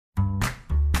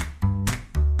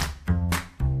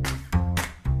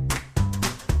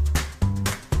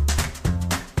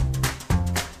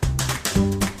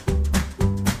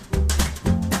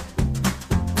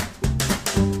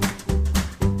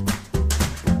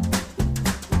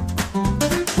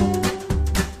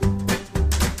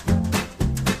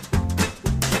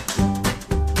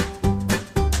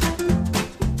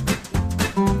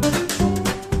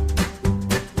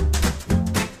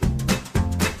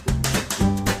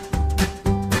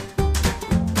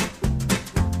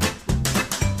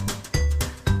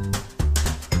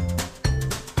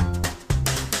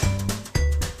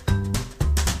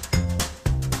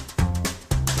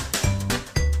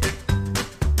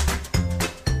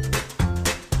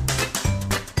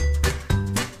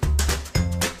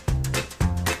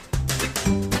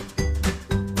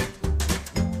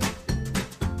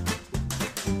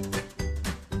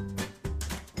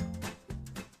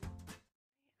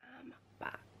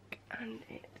and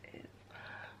it is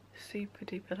super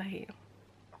duper late.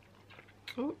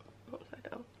 Oh, upside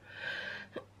down.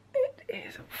 It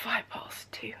is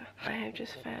 2:05. I have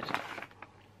just fed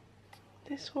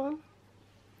this one,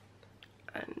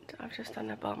 and I've just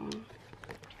done a bum.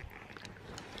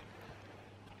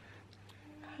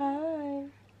 Hi.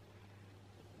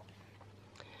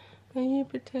 Are you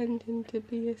pretending to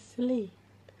be asleep?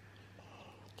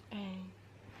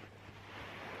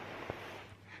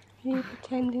 Are you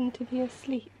pretending to be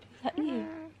asleep? Is that you?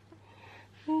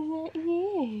 Is that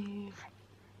you?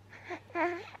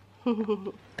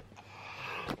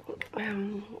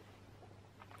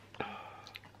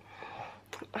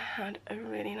 I had a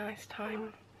really nice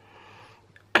time.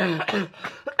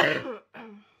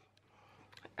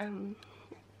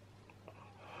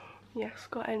 Yeah,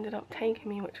 Scott ended up taking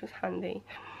me, which was handy.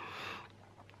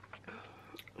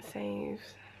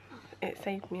 It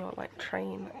saved me on like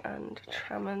train and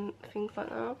tram and things like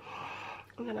that.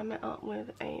 And then I met up with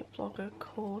a blogger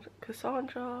called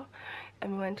Cassandra,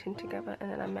 and we went in together. And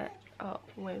then I met up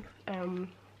with a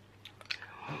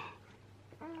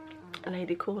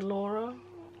lady called Laura.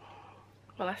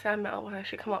 Well, I said I met up with her.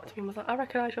 She come up to me and was like, I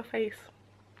recognise your face.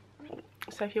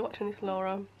 So if you're watching this,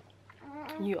 Laura,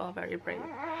 you are very brave.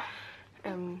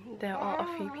 There are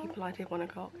a few people I did want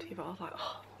to go up to, but I was like,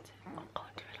 oh, I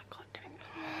can't do it, I can't do it.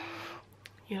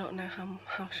 You don't know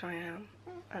how shy I am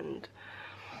and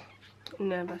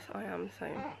nervous I am, so I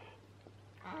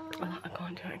was like, I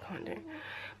can't do it, I can't do it.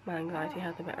 My anxiety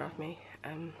had the better of me.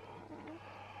 I'm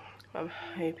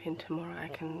hoping tomorrow I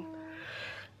can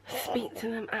speak to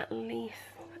them at least.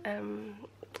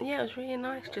 Yeah, it was really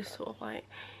nice just sort of like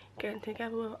getting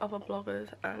together with other bloggers,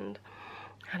 and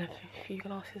had a few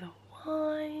glasses of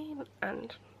wine,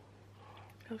 and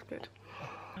it was good.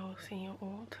 I will see you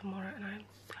all tomorrow, and I'm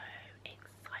so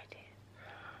excited.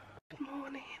 Good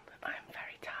morning. I'm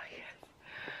very tired.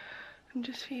 I'm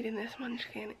just feeding this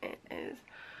munchkin. It is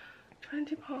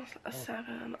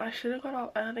 7:20. I should have got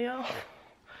out earlier.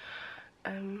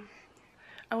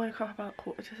 I woke up about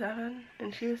 6:45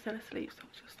 and she was still asleep, so I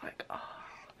was just like, oh.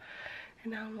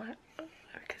 And now I'm like,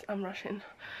 because I'm rushing,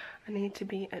 I need to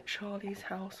be at Charlie's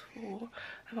house for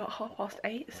about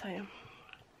 8:30, so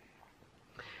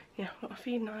yeah, I've got to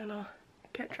feed Nina,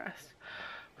 get dressed,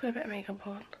 put a bit of makeup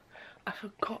on. I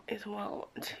forgot as well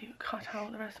to cut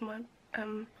out the rest of my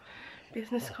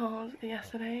business cards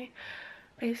yesterday.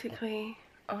 Basically,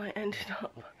 I ended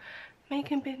up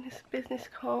making business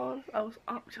cards. I was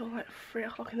up till like 3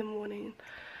 o'clock in the morning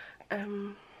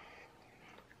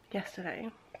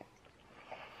yesterday,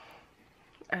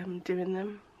 doing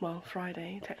them. Well,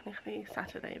 Friday technically,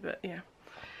 Saturday, but yeah.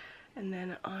 And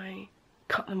then I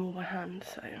cut them all by hand,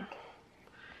 so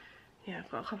yeah, I've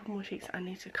got a couple more sheets I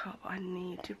need to cut, but I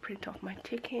need to print off my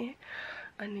ticket,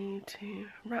 I need to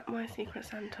wrap my Secret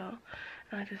Santa,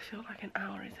 and I just feel like an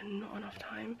hour is not enough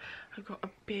time. I've got a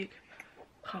big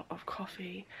cup of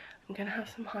coffee. I'm gonna have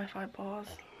some hi-fi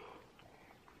bars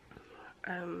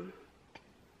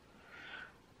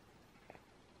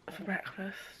for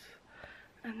breakfast,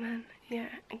 and then yeah,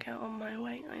 and get on my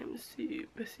way. I am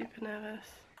super nervous.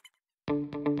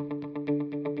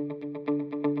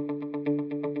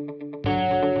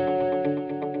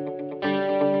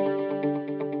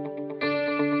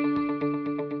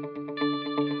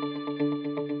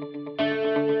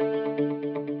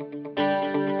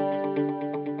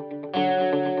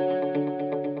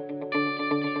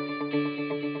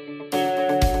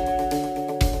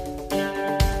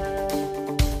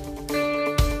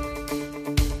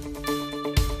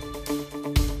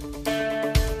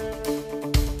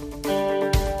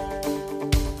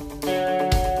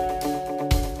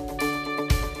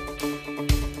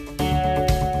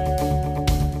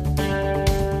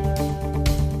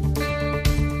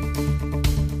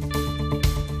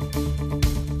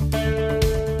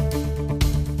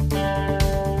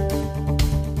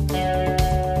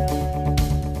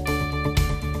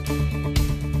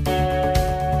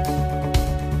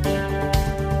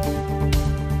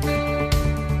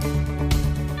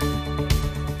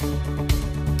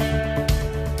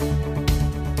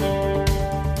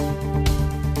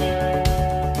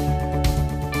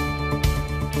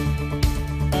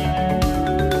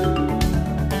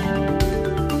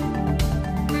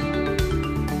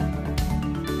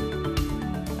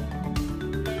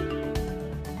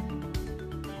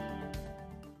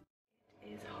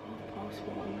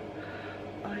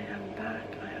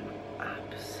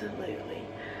 Absolutely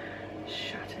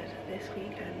shattered. This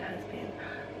weekend has been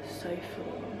so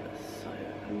full on, so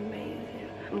amazing.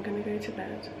 I'm gonna go to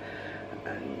bed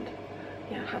and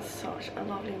yeah, I had such a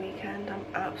lovely weekend. I'm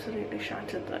absolutely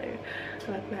shattered though,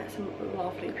 and I've met some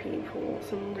lovely people,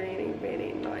 some really,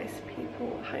 really nice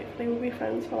people. Hopefully we'll be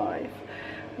friends for life,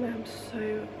 and I'm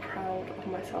so proud of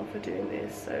myself for doing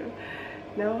this. So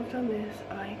now I've done this,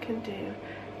 I can do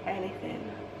anything.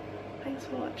 Thanks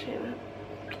for watching.